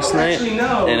well last night,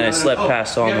 and I slept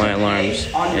past all my alarms,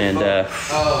 and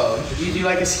You do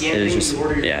like a scan it was thing, just, you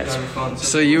order your yeah. food on your phone.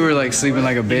 So you were like sleeping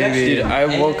like a baby. Dude,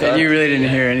 I woke and up. you really didn't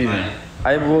hear anything.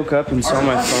 I woke up and saw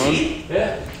my phone,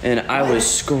 and I was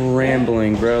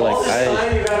scrambling, bro. Like I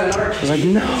was like,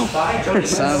 no.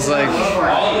 Sounds like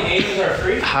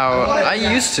how I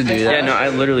used to do that. Yeah, no, I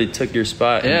literally took your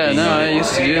spot. Yeah, no, I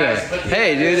used to do that.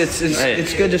 Hey, dude,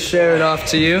 it's good to share it off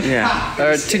to you. Yeah.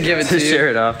 Or to give it to you. Share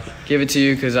it off. Give it to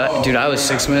you, because I was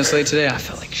 6 minutes late today. I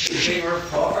felt like shit.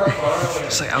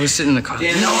 It's like I was sitting in the car. No,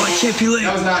 I can't be late.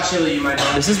 That was not chili, you might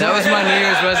know. That was my New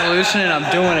Year's resolution, and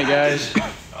I'm doing it, guys.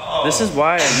 This is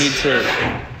why I need to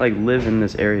like live in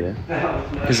this area,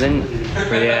 because then,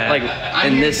 like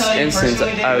in this instance,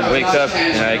 I would wake up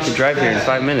and I could drive here in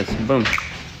 5 minutes. Boom.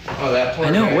 I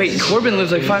know. Wait, Corbin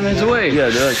lives like 5 minutes away. Yeah,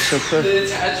 they're like so close. The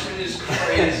attachment is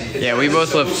crazy. Yeah, we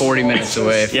both live 40 minutes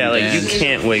away. Yeah, like you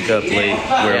can't wake up late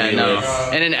where Yeah, we no. live.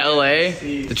 And in LA,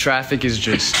 the traffic is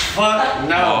just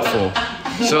awful.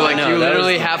 So like No, you that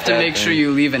literally was have to bad make thing. sure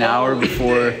you leave an hour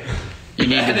before you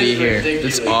need to be here.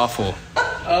 It's awful.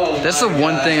 That's the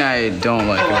one thing I don't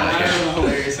like about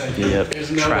here. Yep.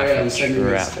 There's no way I'm sending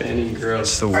this to any girls.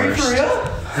 It's the worst.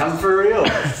 I'm for real.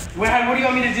 What do you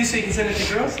want me to do so you can send it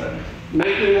to girls then?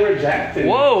 Make me more jacked.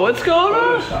 Whoa, what's going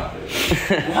on?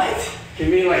 What? Give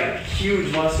me like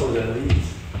huge muscles at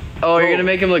least. Oh, you're gonna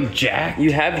make him look jacked?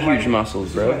 You have huge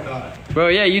muscles, bro. Bro,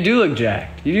 yeah, you do look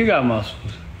jacked. You do got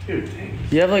muscles. Dude,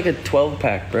 thanks. You have like a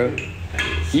 12-pack, bro.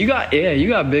 You got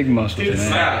big muscles,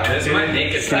 man. Wow, that's my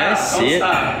naked Can I see it?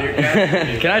 Stop. You're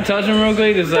gassing me. Can I touch him real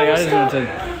quick? Just like I just want to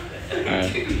touch.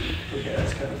 Okay,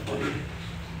 that's kind of funny.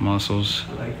 Muscles.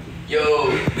 Yo,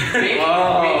 make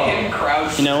him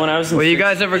crouch. You know, when I was in Well, you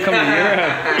guys ever come to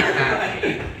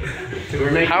Europe? Dude,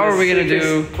 we're making How are the we gonna do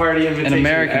sickest party an invitation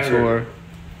American ever. tour?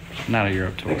 Not a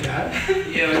Europe tour.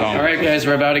 All right, guys,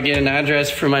 we're about to get an address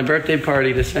for my birthday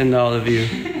party to send all of you.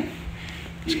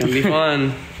 It's gonna be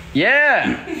fun.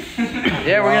 Yeah!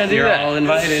 Yeah, we're gonna do You're that. all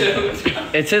invited.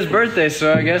 It's his birthday,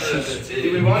 so I guess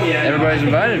everybody's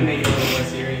invited. Make it a little more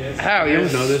serious. How? You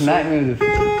know this smack me with the...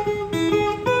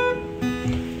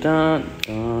 dun,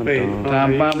 dun, Wait, dun. oh,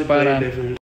 we usually play it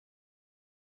different.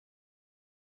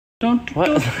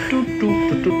 What?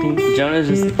 Jonah's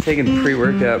just taking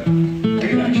pre-workout.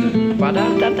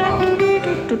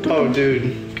 Oh, dude,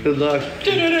 good luck.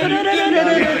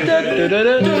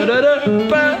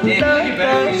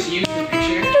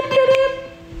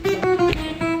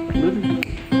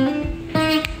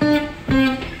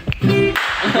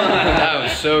 That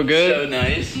was so good. So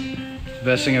nice.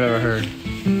 Best thing I've ever heard.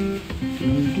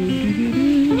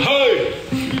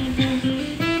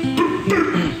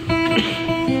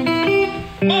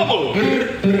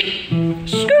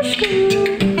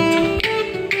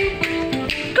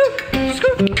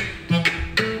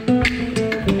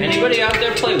 Anybody out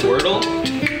there play Wordle?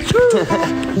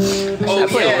 Oh,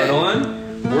 Play yeah. Wordle one?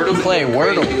 Wordle Play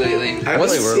Wordle. lately. I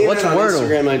What's was Wordle? seeing What's it on Wordle?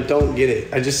 Instagram, I don't get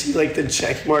it. I just see like the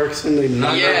check marks and the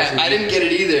numbers. Yeah, I didn't get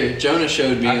it either. Jonah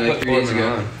showed me I like put 3 days Corbin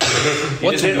ago. on.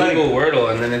 What's You it just like? Google Wordle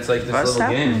and then it's like this little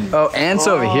game. Oh, Ant's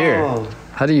over here.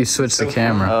 How do you switch the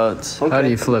camera? Oh, it's. How do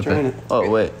you flip it? Oh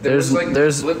wait. There's like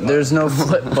the flip button. there's no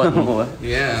flip button.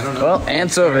 Yeah, I don't know. Well,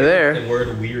 Ant's over there. The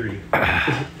word weary.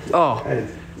 Oh.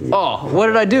 Oh, what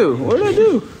did I do? What did I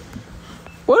do?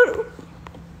 What?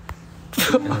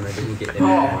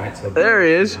 There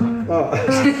he is.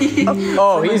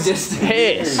 Oh, he's just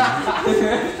pissed.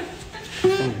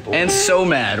 And so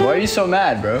mad. Why are you so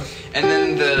mad, bro? And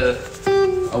then the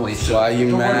Why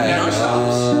you mad?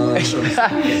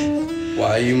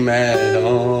 Why you mad?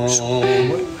 Why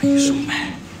you so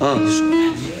mad?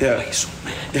 Yeah. Why you so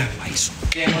mad? Yeah. Why you so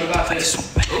mad? What about this?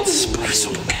 Why you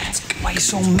so mad? Why you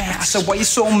so mad? I said, why you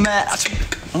so mad? I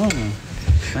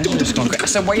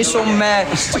said, why you so mad?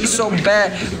 Why you so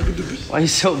bad? Why you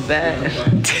so bad?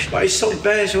 Why you so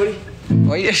bad, shorty?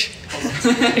 Why you?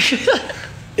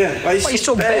 Yeah. Why you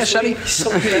so bad, shorty? so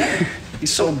bad. You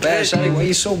so bad, Shotty. Why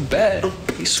you so bad? Why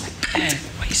you so bad?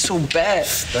 Why you so bad?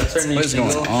 That's our new What's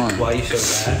single. going on? Why you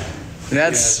so bad?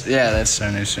 That's that's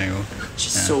our new single.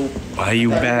 So why you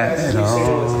bad?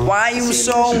 Why you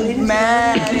so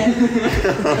mad?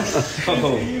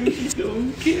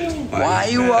 Why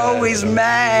you always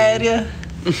mad?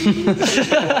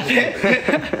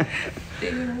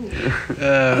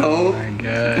 Oh my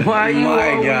god. Why you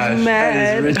always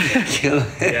mad? That is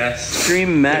ridiculous. Yes.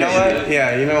 Scream mad You know at what?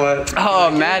 Yeah, you know what? Oh,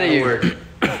 I'm mad at you.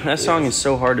 That song is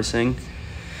so hard to sing.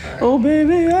 Oh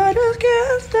baby, I just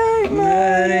can't stay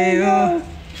mad at you.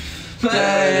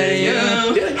 Mad at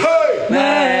you.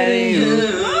 Mad at you.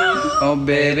 Oh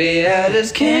baby, I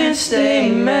just can't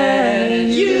stay mad at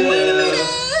you.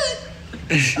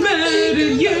 Mad at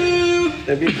you.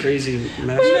 That'd be a crazy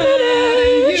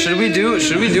mashup. Should we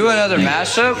do another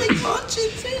mashup?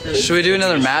 Should we do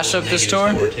another mashup this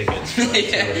tour? This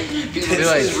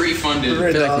is refunded.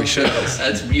 I feel like we should.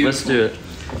 That's beautiful. Let's do it.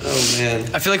 Oh man.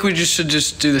 I feel like we should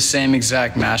just do the same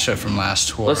exact mashup from last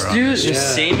tour. Let's do the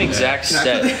same exact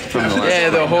set from the last. Yeah,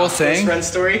 the whole thing. Friend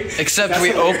story. Except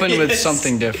we open with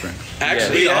something different.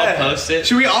 Actually, I'll post it.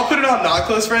 Should we all put it on Not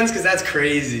Close Friends? Because that's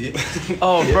crazy.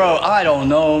 Oh, bro, I don't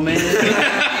know, man.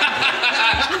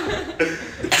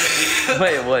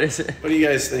 Wait, what is it? What do you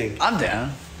guys think? I'm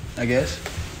down, I guess.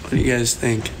 What do you guys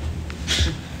think?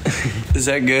 Is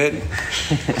that good?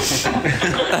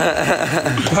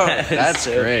 That's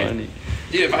so great. funny.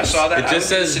 Dude, if I saw that, It just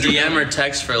says DM or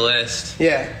text for list.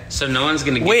 Yeah. So no one's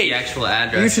gonna get Wait, the actual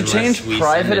address. You should unless change we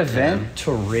private send it to them. event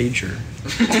to Rager.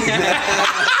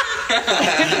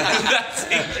 That's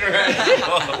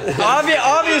incredible.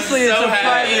 Obviously, it's So a happy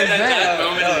private that event. that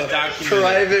moment is documented.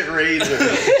 Private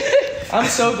Razor. I'm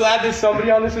so glad there's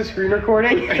somebody on this with screen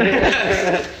recording.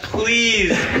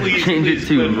 Please, please, Change it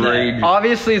to Rage.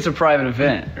 Obviously, it's a private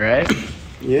event, right?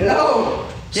 Yeah. No.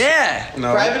 Yeah.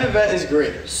 No. Private event is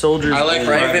great. Soldiers. I like only.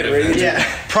 private Razor. Yeah.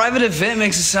 Private event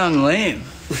makes it sound lame.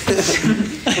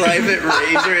 Private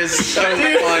Razor is so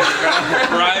fun,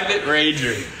 Private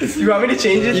Rager. You want me to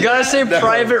change it? You gotta say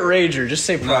private Rager. Just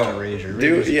say private Rager. bro.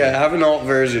 Dude, yeah, have an alt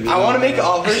version. I want to make an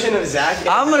alt version of Zach.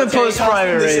 I'm gonna post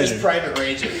private that Rager. says Private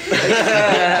Rager.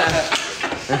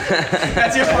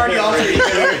 That's your party alter ego.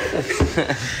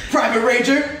 Private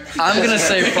Rager. I'm gonna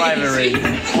say private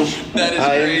Rager. That is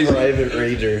I am crazy. Private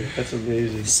Rager. That's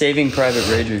amazing. Saving Private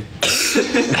Rager.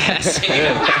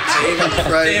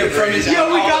 Private From his, yo,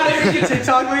 we got it.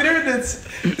 TikTok leader. That's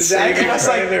Zach. That's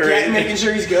like making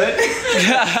sure he's good.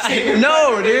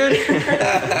 No, dude.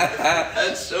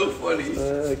 That's so funny.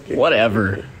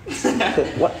 Whatever.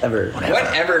 Whatever.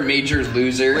 Whatever, major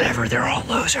loser. Whatever. They're all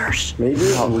losers.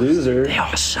 Maybe a loser. They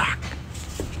all suck.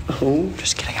 Oh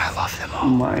Just kidding. I love them all.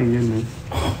 my goodness.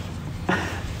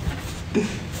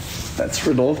 That's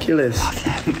ridiculous.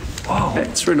 Whoa.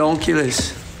 That's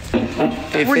ridiculous.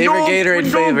 Hey, favorite Gatorade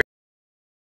flavor.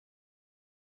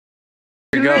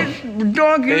 Go.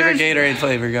 Favorite Gatorade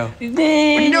flavor, go.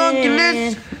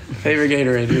 Favorite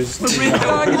Gatorade is.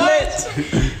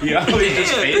 You always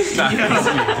just face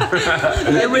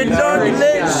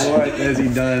What has he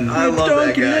done? I love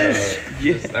that guy.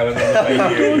 That was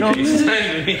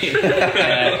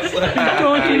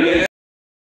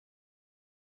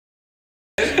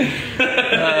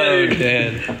Oh,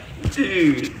 Dan.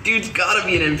 Dude's gotta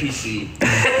be an NPC.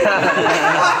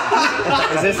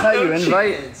 Is this how you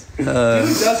invite? He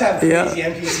does have crazy Yeah.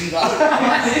 NPC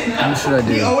vibes. What should I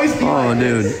He do? always be Oh, like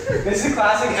dude. This is a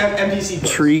classic NPC. book.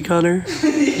 Tree cutter?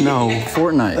 No.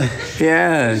 Fortnite.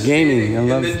 Yeah, gaming. I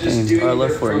love gaming. I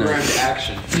love Fortnite.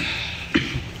 Action.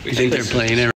 I think they're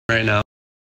playing it right now.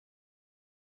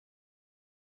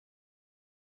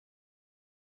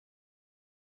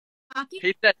 Rocky?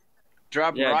 He said,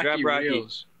 "Drop Yeah, Rocky drop Rocky.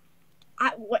 Reels."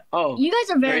 What? Oh, You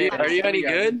guys are very Are you any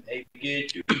good?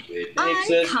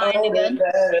 I'm kind of good.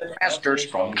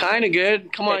 Kind of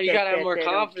good. Come on, you gotta have more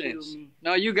confidence.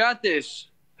 No, you got this.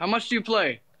 How much do you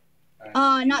play?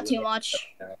 Not too much.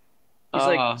 He's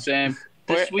like, Same.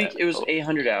 this week it was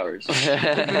 800 hours.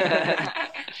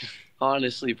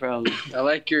 Honestly, probably. I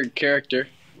like your character.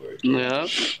 Yeah.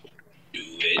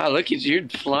 Ah, look at you, you're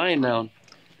flying now.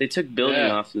 They took building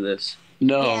Yeah. off of this.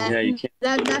 No. Yeah. Yeah, you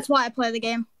can't. That's why I play the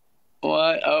game.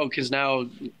 What? Oh, because now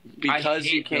because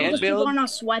you can't People build. are not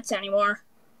sweats anymore.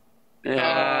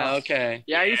 Yeah. Okay.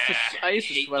 Yeah, I used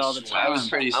to sweat all the time. I was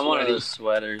pretty I'm one of sweaty. those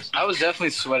sweaters. I was definitely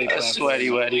sweaty. A sweaty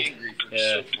weddy.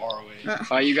 Yeah.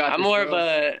 Oh, you got. I'm more of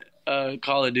a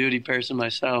Call of Duty person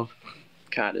myself.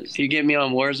 God, If you get me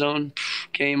on Warzone,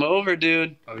 game over,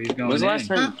 dude. Oh, he's going When's the last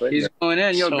time you played He's that? going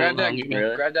in. Yo, So grab that. hungry,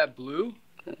 really. Grab that blue.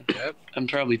 Yep. I'm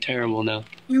probably terrible now.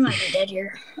 You might be dead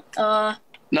here.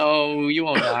 No, you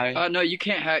won't die. No, you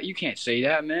can't. You can't say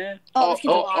that, man. Let's get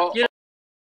the lock.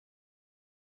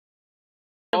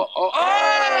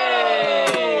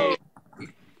 Hey!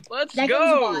 Let's That kid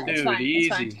was a go, bot. It's dude, fine. It's easy.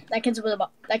 fine. That kid was a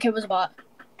bot. That kid was a bot.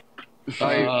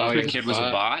 The kid was a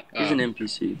bot. He's an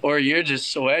NPC. Or you're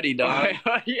just sweaty, dog.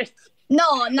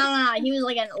 No. He was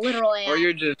like a literal AI. Or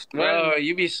you're just Bro, sweating.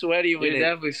 you be sweaty with You're it.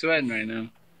 definitely sweating right now.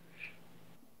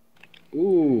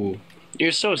 Ooh.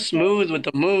 You're so smooth with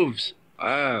the moves.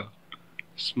 Wow.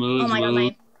 Smooth Oh my god, move.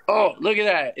 man. Oh, look at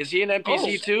that. Is he an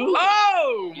NPC too?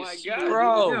 Oh my god,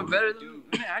 Bro. You're doing better than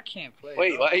man, I can't play.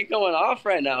 Wait, why are you going off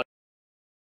right now,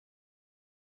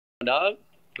 dog?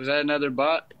 Was that another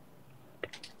bot?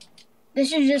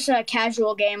 This is just a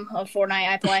casual game of Fortnite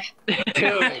I play.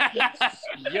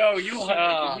 Dude. Yo, you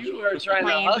were trying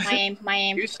to hustle. My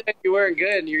aim. You said you weren't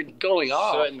good and you're going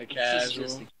off. Sweating the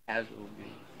casual.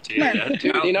 Dude,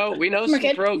 you know, we know Come here, some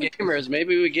kid. pro gamers.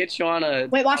 Maybe we get you on a...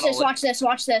 Wait, watch on a this.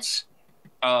 Watch this.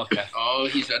 Oh, okay. Oh,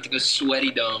 he's about to go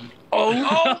sweaty dumb. Oh!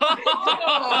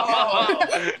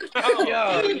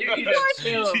 Yo, you need to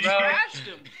chill, bro.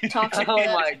 Toxic. Oh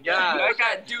my god. That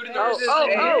guy, dude,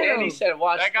 And he said,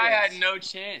 watch that guy this. had no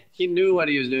chance. He knew what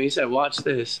he was doing. He said, watch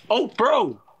this. Oh,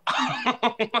 bro!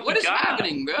 What is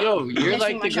happening, bro? Yo, you're Missing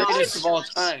like my the shots. greatest of all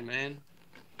time, man.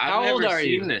 How I've old never are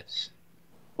seen you? this.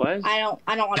 What? I don't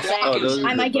want to say. Oh, those are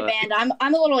I might good get banned.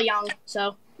 I'm a little young,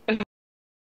 so.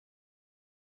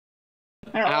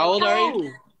 I don't know. How old are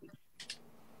you?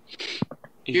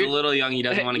 He's a little young. He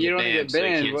doesn't want to You get don't wanna banned, get so he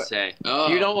banned. can't What- say. Oh.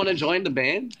 You don't want to join the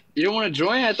band? You don't want to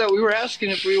join? I thought we were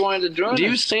asking if we wanted to join. Do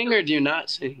you us. sing or do you not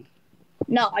sing?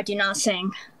 No, I do not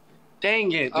sing.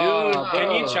 Dang it, dude. Oh,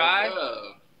 Can you bro. try?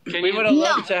 Can We you- would have No.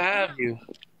 loved to have you.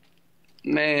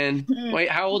 Man. Mm-mm. Wait,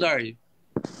 how old are you?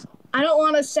 I don't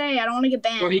want to say. I don't want to get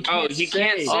banned. Oh, he can't say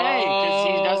because he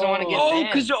doesn't want to get Oh, banned.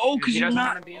 because He you're doesn't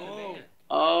not. want to be in the band.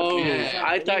 Oh, Yeah.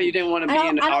 I thought you didn't want to I be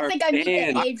in don't our think I meet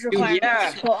band. the age requirements.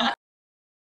 yeah.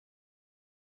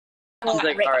 Well, He's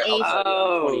like, right, all right, age, I'll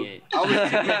tell you, I'm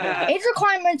 28. age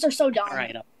requirements are so dumb. All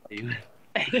right, I'll tell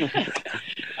you.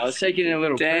 I was taking it a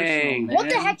little Dang. personal. What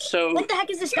the man. heck? So, What the heck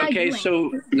is this guy okay, doing?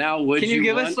 so now would Can you, you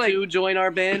give want us, like- to join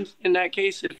our band in that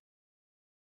case? If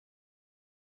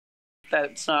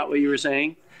that's not what you were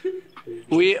saying.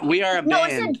 We are a No, I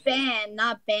band. said band,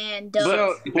 not band.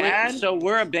 So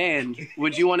we're a band.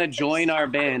 Would you want to join our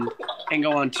band and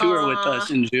go on tour with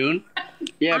us in June?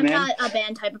 Yeah, I'm man. not a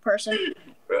band type of person.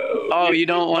 Oh, you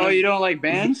don't want Oh, to? you don't like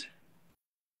bands?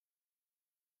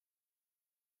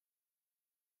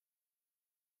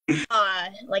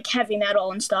 Like heavy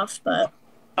metal and stuff, but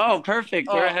Oh, perfect.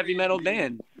 We're a heavy metal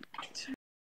band.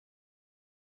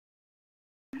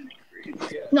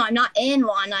 no, I'm not in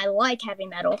one. I like heavy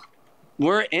metal.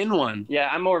 We're in one. Yeah,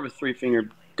 I'm more of a three-finger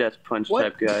death punch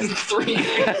type guy.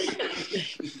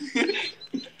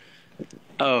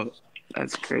 Oh,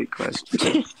 that's a great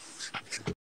question.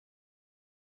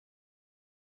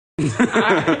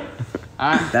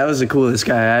 That was the coolest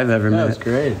guy I've ever met.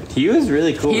 great. He was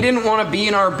really cool. He didn't want to be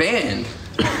in our band.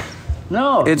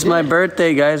 No. It's my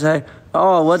birthday, guys.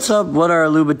 Oh, what's up? What are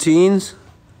Louboutins?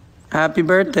 Happy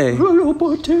birthday.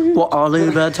 Well, all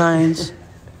Louboutins.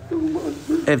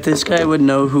 If this guy would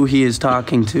know who he is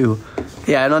talking to.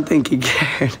 Yeah, I don't think he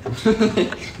cared.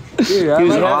 Dude, He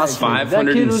was awesome. That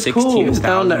kid was cool. He was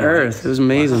down to earth. It was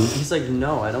amazing. He's like,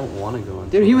 no, I don't want to go on.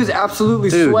 Dude, he was absolutely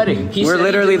Dude, sweating. we're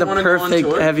literally the perfect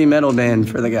heavy metal band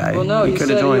for the guy. Well, no, he coulda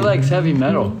said he joined. likes heavy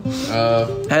metal.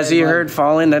 Has he heard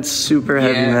Fallen? That's super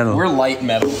heavy metal. We're light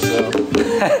metal, so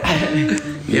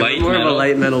Yeah, Light we're more of a metal?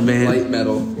 light metal band. light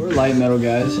metal. We're light metal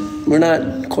guys. We're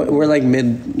not quite, we're like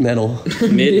mid metal.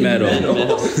 Mid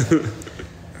metal.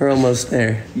 We're almost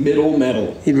there. Middle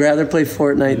metal. He'd rather play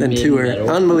Fortnite than tour. Mid-metal.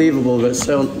 Unbelievable, but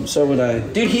so would I.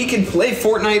 Dude, he can play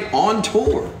Fortnite on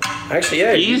tour. Actually,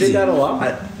 yeah, he did that a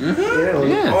lot.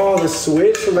 Yeah. Oh, the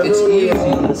Switch. Remember when we were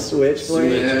on the Switch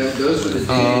playing? Yeah, those were the days.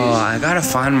 Oh, I gotta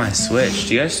find my Switch.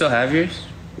 Do you guys still have yours?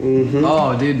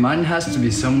 Oh, dude, mine has to be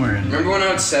somewhere in Remember when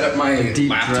I would set up my deep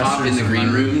laptop in dressers the in green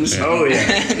my- rooms? Oh,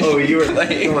 yeah. Oh, you were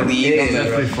Playing going League in. on the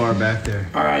definitely far back there.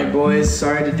 All right, boys.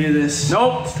 Sorry to do this.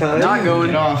 Nope, Time. not going.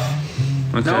 Get off.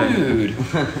 Dude.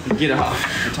 Get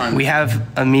off. We have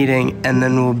a meeting and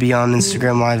then we'll be on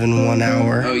Instagram Live in 1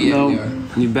 hour. Oh yeah.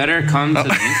 Nope. You better come to the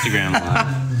Instagram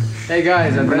live. Hey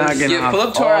guys, I'm not getting Yeah, off. pull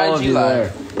up to our All of IG you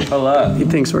live. there. Pull up. He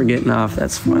thinks we're getting off.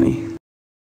 That's funny.